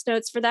podcast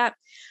notes for that.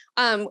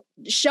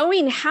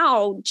 Showing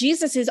how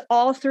Jesus is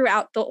all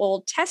throughout the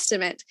Old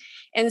Testament.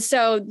 And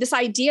so this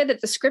idea that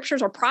the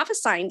scriptures are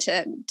prophesying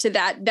to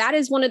that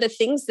is one of the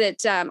things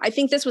that I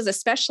think this was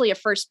especially a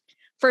first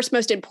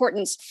most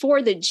importance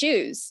for the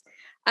Jews.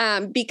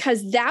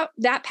 Because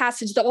that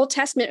passage, the Old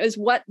Testament, is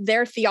what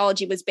their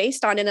theology was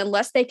based on. And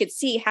unless they could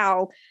see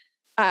how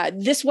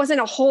this wasn't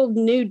a whole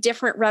new,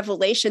 different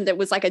revelation that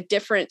was like a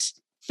different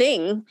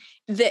thing,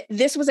 that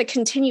this was a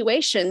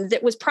continuation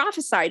that was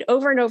prophesied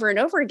over and over and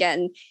over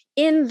again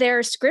in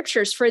their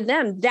scriptures, for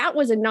them, that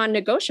was a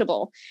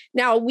non-negotiable.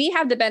 Now, we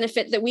have the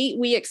benefit that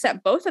we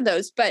accept both of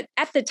those, but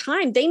at the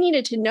time, they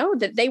needed to know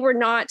that they were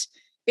not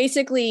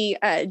basically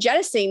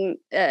jettisoning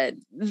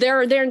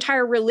their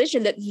entire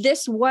religion, that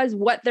this was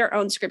what their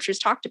own scriptures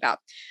talked about.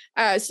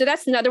 So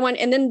that's another one.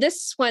 And then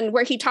this one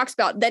where he talks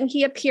about, then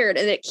he appeared,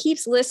 and it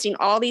keeps listing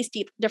all these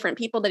different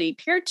people that he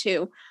appeared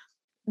to.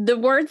 The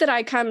word that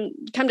I come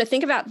to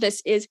think about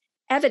this is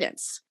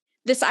evidence.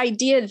 This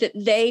idea that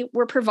they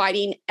were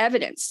providing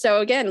evidence.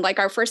 So again, like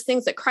our first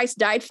things, that Christ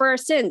died for our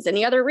sins.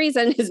 Any other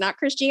reason is not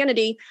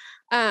Christianity.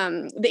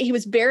 That he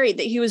was buried,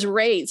 that he was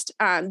raised,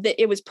 that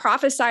it was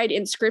prophesied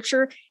in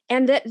scripture,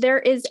 and that there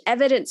is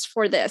evidence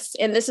for this.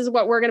 And this is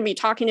what we're going to be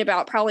talking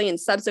about probably in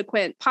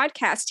subsequent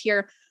podcasts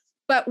here.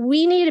 But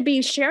we need to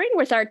be sharing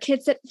with our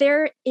kids that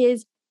there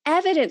is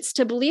evidence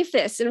to believe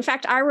this. And in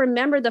fact, I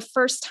remember the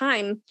first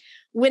time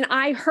when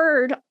I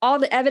heard all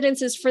the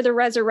evidences for the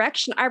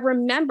resurrection. I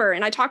remember,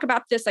 and I talk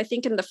about this, I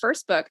think, in the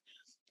first book,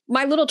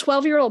 my little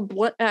 12-year-old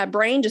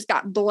brain just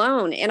got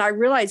blown. And I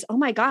realized, oh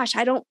my gosh,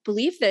 I don't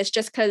believe this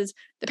just because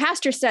the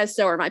pastor says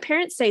so, or my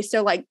parents say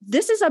so. Like,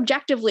 this is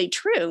objectively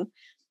true.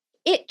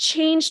 It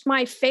changed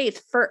my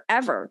faith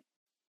forever.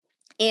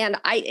 And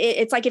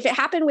it's like, if it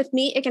happened with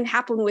me, it can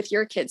happen with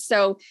your kids.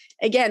 So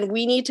again,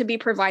 we need to be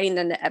providing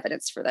them the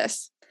evidence for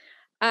this.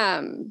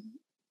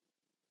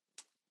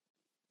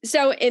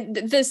 So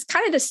this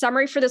kind of the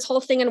summary for this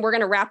whole thing, and we're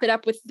going to wrap it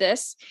up with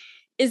this,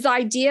 is the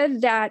idea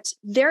that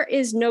there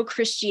is no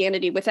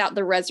Christianity without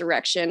the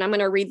resurrection. I'm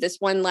going to read this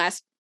one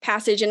last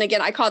passage. And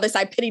again, I call this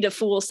I pity the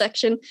fool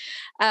section,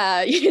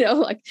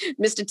 like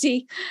Mr.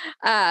 T.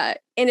 And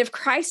if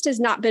Christ has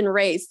not been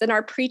raised, then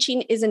our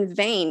preaching is in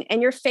vain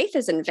and your faith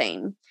is in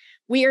vain.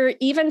 We are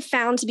even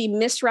found to be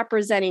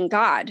misrepresenting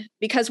God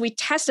because we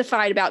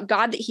testified about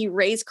God that he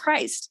raised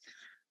Christ,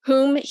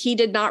 whom he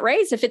did not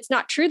raise, if it's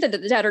not true that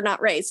the dead are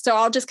not raised. So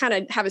I'll just kind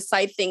of have a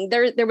side thing.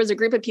 There was a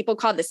group of people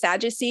called the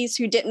Sadducees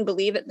who didn't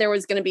believe that there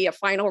was going to be a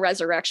final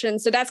resurrection.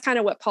 So that's kind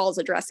of what Paul's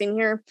addressing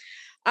here.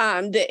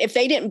 That if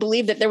they didn't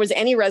believe that there was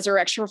any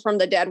resurrection from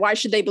the dead, why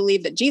should they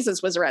believe that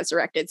Jesus was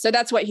resurrected? So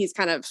that's what he's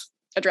kind of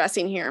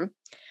addressing here.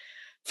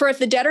 For if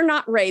the dead are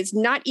not raised,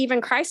 not even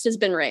Christ has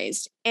been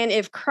raised. And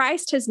if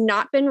Christ has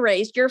not been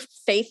raised, your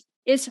faith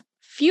is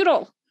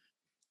futile.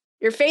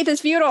 Your faith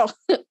is futile.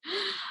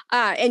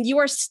 And you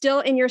are still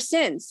in your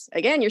sins.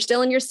 Again, you're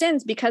still in your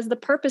sins because the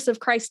purpose of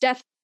Christ's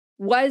death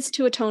was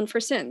to atone for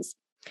sins.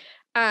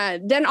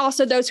 Then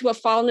also those who have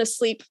fallen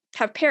asleep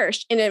have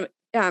perished. And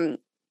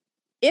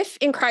if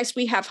in Christ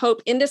we have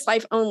hope in this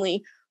life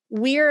only,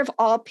 we are of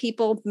all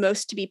people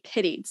most to be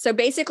pitied. So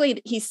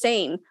basically he's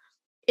saying,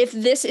 if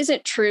this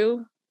isn't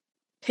true,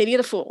 pity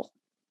the fool,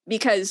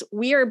 because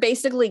we are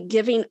basically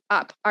giving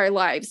up our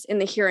lives in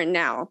the here and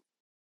now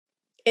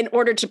in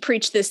order to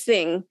preach this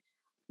thing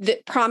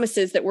that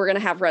promises that we're going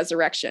to have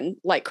resurrection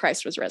like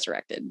Christ was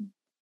resurrected.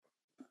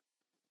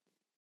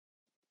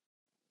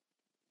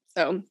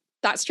 So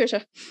that's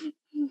Trisha.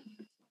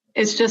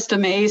 It's just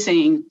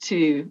amazing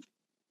to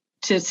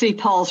see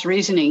Paul's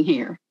reasoning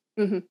here.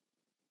 Mm-hmm.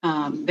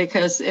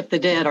 Because if the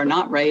dead are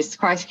not raised,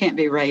 Christ can't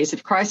be raised.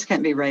 If Christ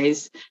can't be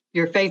raised,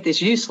 your faith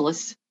is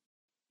useless.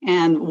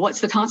 And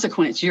what's the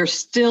consequence? You're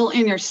still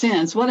in your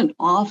sins. What an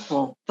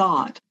awful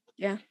thought.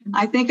 Yeah.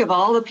 I think of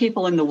all the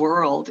people in the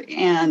world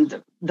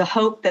and the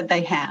hope that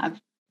they have.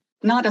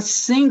 Not a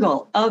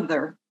single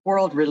other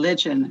world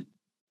religion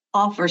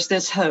offers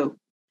this hope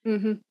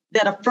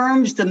that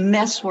affirms the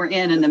mess we're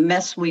in and the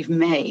mess we've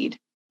made.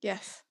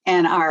 Yes.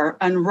 And our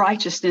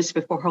unrighteousness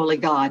before holy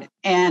God.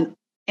 And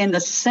in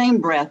the same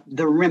breath,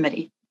 the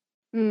remedy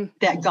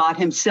that God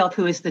himself,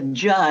 who is the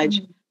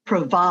judge,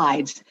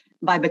 provides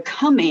by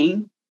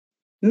becoming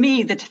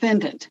me, the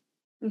defendant.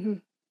 Mm-hmm.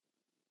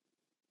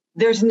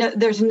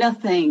 There's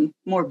nothing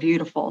more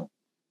beautiful.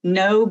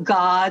 No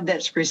God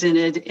that's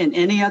presented in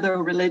any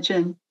other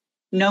religion,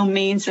 no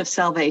means of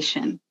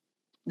salvation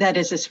that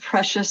is as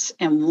precious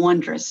and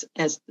wondrous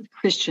as the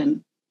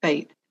Christian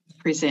faith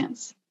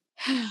presents.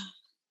 I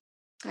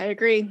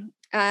agree.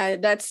 I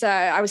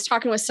was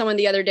talking with someone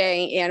the other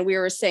day and we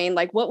were saying,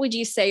 like, what would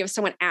you say if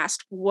someone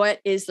asked, what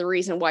is the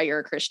reason why you're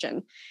a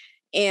Christian?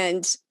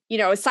 And,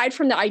 aside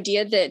from the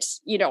idea that,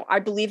 I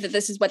believe that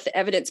this is what the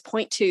evidence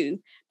points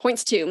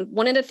to,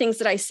 one of the things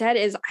that I said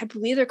is I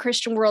believe the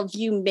Christian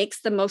worldview makes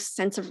the most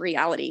sense of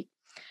reality.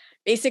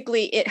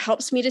 Basically, it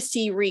helps me to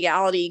see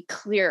reality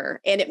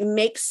clearer and it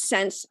makes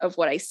sense of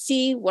what I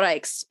see, what I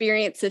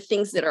experience, the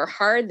things that are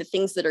hard, the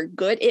things that are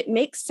good. It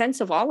makes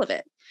sense of all of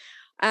it.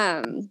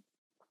 And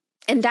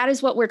that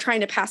is what we're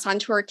trying to pass on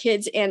to our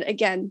kids. And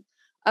again,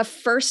 of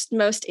first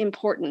most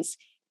importance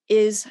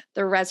is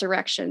the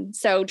resurrection.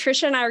 So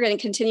Trisha and I are going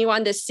to continue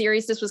on this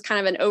series. This was kind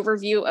of an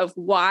overview of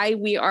why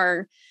we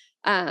are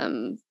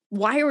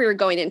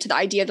going into the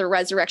idea of the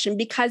resurrection,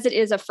 because it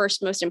is of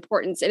first most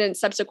importance. And in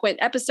subsequent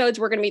episodes,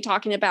 we're going to be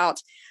talking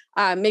about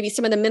maybe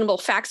some of the minimal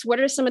facts. What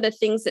are some of the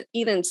things that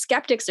even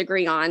skeptics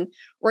agree on?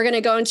 We're going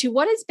to go into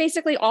what is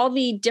basically all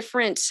the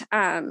different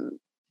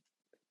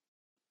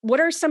what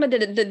are some of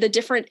the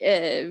different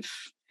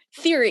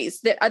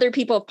theories that other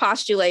people have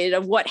postulated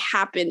of what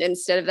happened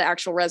instead of the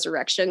actual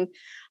resurrection?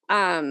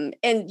 And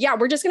yeah,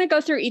 we're just going to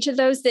go through each of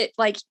those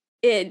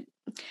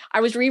I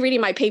was rereading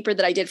my paper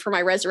that I did for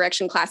my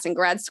resurrection class in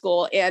grad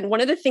school. And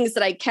one of the things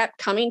that I kept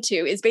coming to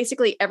is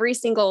basically every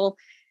single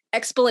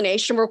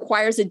explanation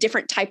requires a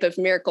different type of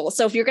miracle.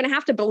 So if you're going to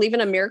have to believe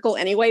in a miracle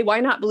anyway, why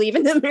not believe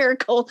in the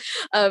miracle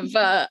of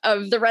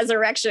the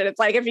resurrection? It's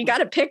like, if you got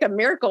to pick a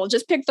miracle,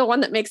 just pick the one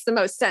that makes the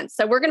most sense.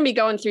 So we're going to be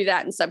going through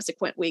that in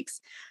subsequent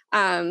weeks.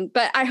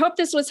 But I hope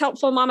this was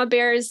helpful, Mama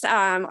Bears.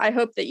 I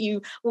hope that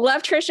you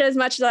love Trisha as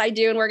much as I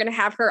do. And we're going to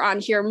have her on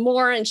here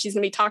more. And she's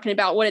going to be talking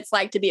about what it's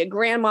like to be a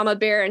grandmama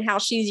bear and how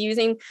she's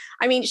using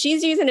a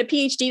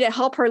PhD to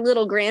help her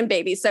little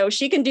grandbaby. So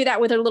she can do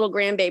that with her little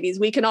grandbabies.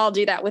 We can all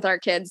do that with our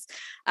kids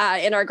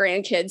and our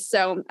grandkids.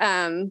 So,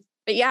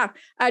 but yeah,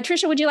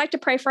 Trisha, would you like to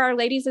pray for our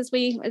ladies as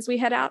we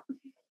head out?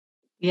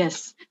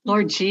 Yes.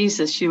 Lord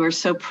Jesus, you are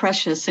so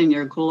precious and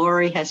your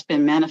glory has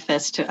been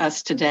manifest to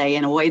us today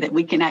in a way that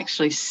we can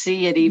actually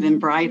see it even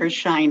brighter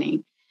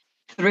shining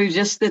through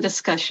just the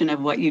discussion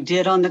of what you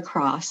did on the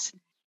cross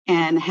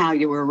and how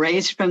you were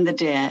raised from the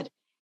dead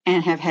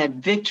and have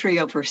had victory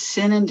over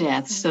sin and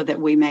death so that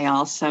we may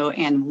also.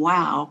 And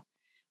wow,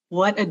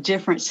 what a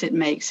difference it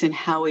makes in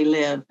how we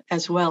live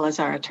as well as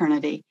our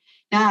eternity.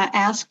 Now I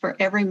ask for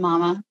every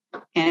mama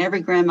and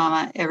every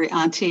grandmama, every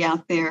auntie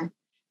out there,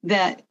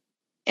 that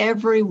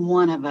every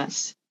one of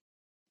us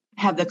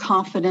have the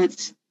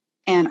confidence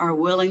and are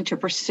willing to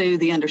pursue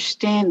the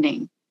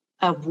understanding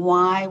of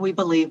why we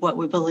believe what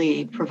we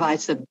believe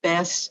provides the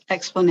best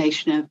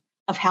explanation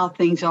of how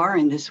things are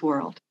in this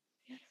world.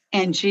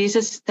 And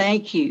Jesus,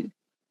 thank you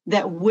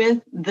that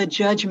with the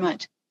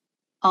judgment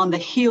on the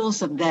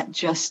heels of that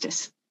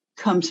justice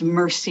comes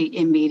mercy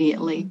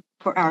immediately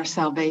for our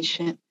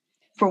salvation.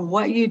 For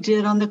what you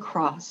did on the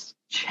cross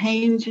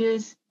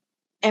changes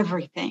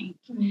everything.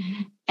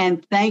 Mm-hmm.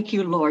 And thank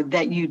you, Lord,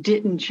 that you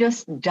didn't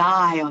just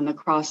die on the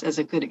cross as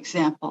a good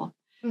example,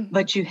 mm-hmm.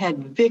 but you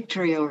had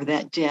victory over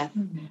that death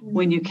mm-hmm.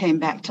 when you came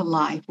back to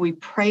life. We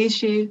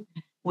praise you.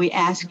 We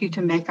ask you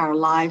to make our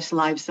lives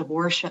lives of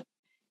worship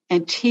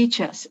and teach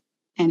us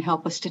and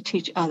help us to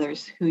teach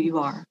others who you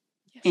are.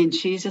 Yes. In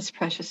Jesus'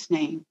 precious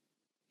name,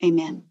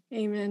 amen.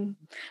 Amen.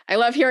 I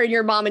love hearing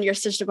your mom and your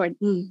sister going,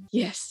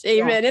 yes,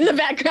 amen, in the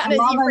background.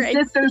 Mom and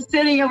sister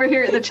sitting over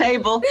here at the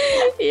table.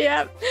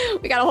 Yep.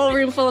 We got a whole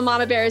room full of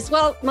Mama Bears.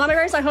 Well, Mama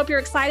Bears, I hope you're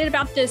excited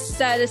about this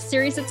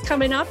series that's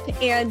coming up,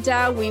 and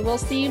we will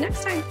see you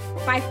next time.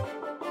 Bye.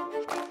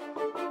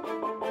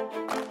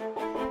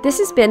 This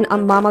has been a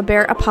Mama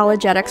Bear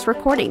Apologetics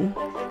recording.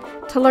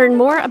 To learn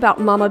more about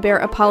Mama Bear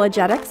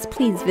Apologetics,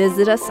 please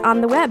visit us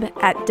on the web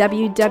at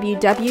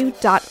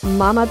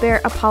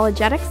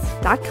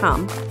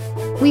www.mamabearapologetics.com.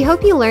 We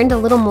hope you learned a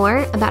little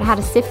more about how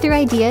to sift through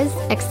ideas,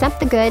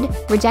 accept the good,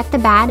 reject the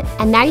bad,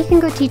 and now you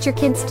can go teach your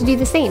kids to do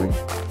the same.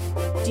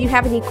 Do you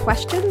have any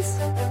questions?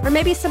 Or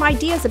maybe some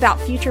ideas about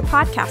future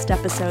podcast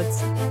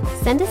episodes?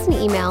 Send us an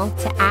email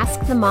to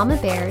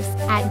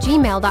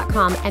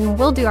askthemamabears@gmail.com and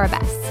we'll do our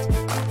best.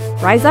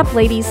 Rise up,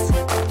 ladies.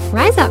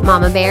 Rise up,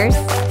 Mama Bears.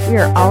 We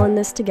are all in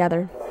this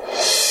together.